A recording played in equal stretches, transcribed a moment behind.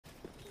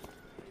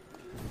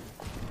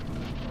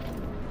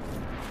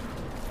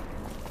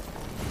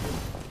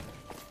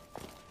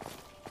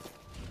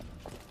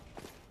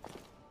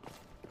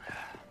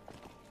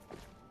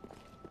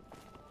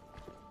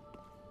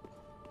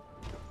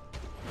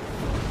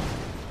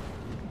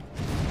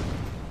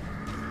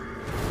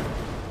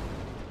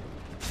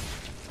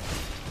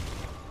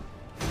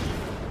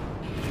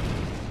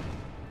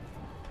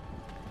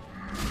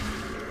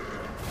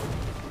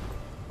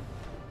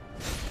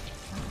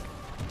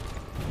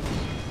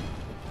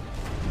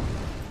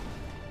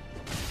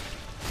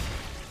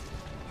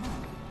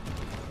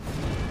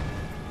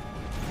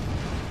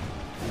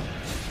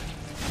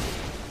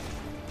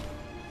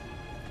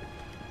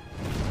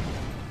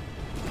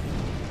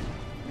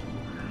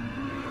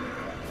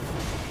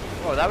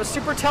Oh, that was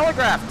super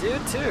telegraphed,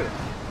 dude, too.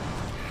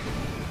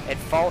 It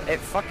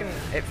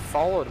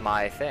followed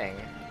my thing.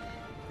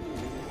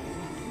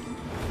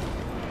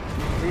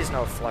 Please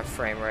no flex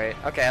frame rate.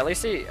 Okay, at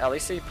least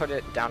he put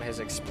it down his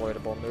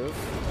exploitable move.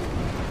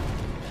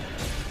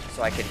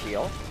 So I could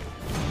heal.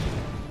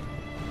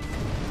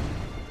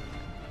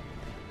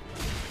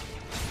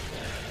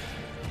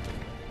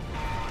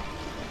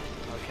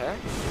 Okay.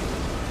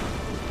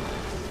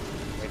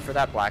 Wait for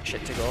that black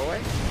shit to go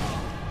away.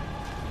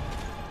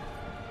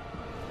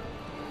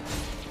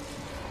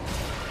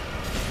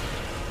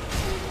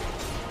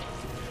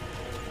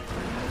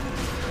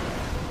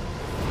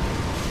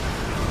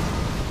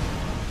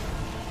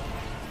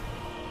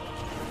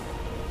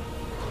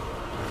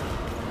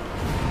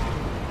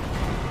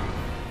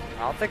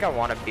 I don't think I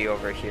want to be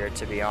over here,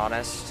 to be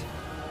honest.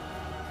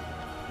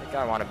 I think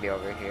I want to be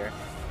over here.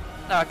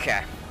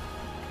 Okay.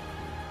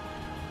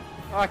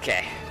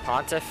 Okay,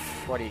 Pontiff,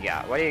 what do you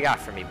got? What do you got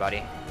for me, buddy?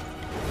 You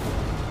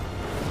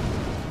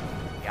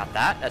got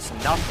that? That's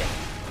nothing.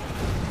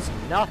 It's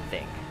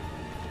nothing.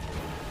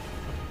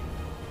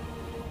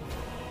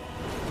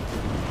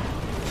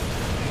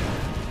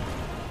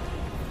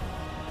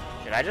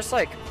 Did I just,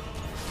 like...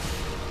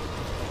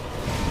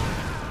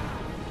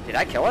 Did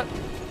I kill it?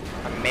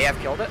 I may have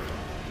killed it.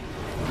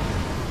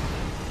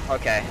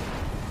 Okay.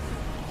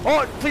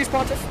 Oh, please,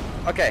 Pontiff.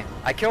 Okay,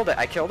 I killed it.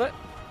 I killed it.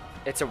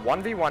 It's a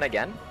 1v1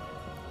 again.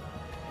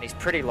 And he's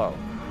pretty low.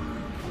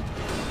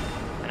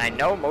 And I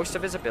know most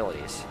of his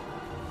abilities.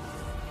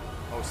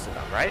 Most of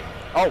them, right?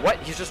 Oh, what?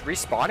 He's just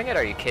respawning it?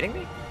 Are you kidding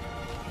me?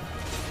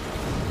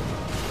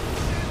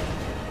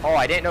 Oh,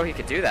 I didn't know he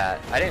could do that.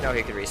 I didn't know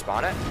he could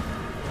respawn it.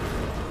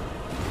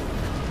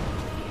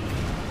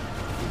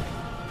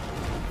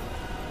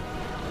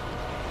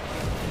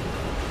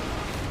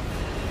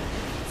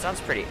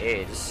 Sounds pretty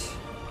AIDS.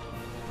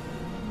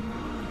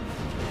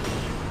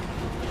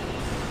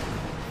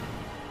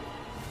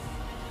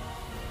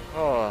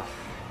 Oh.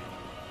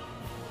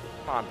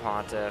 Come on,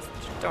 Pontiff.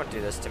 Don't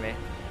do this to me.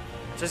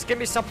 Just give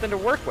me something to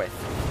work with.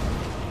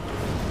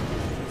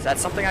 Is that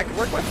something I could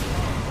work with?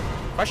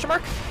 Question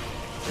mark?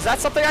 Is that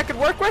something I could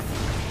work with?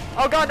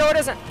 Oh god, no it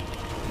isn't.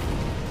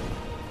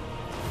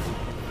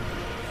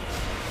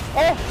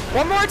 Oh,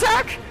 one more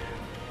attack?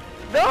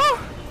 No?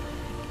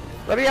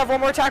 Let me have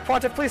one more attack,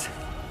 Pontiff, please.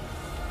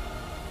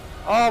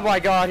 Oh my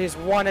god, he's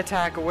one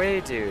attack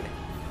away, dude.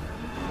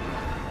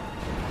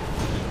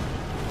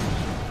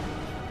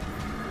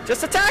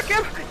 Just attack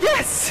him!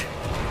 Yes!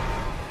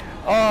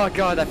 Oh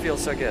god, that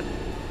feels so good.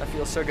 That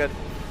feels so good.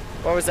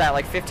 What was that,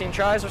 like 15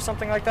 tries or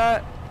something like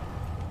that?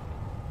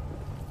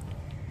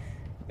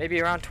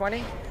 Maybe around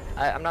 20?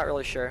 I'm not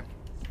really sure.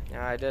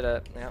 Yeah, I did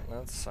it. Yeah,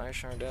 I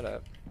sure did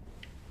it.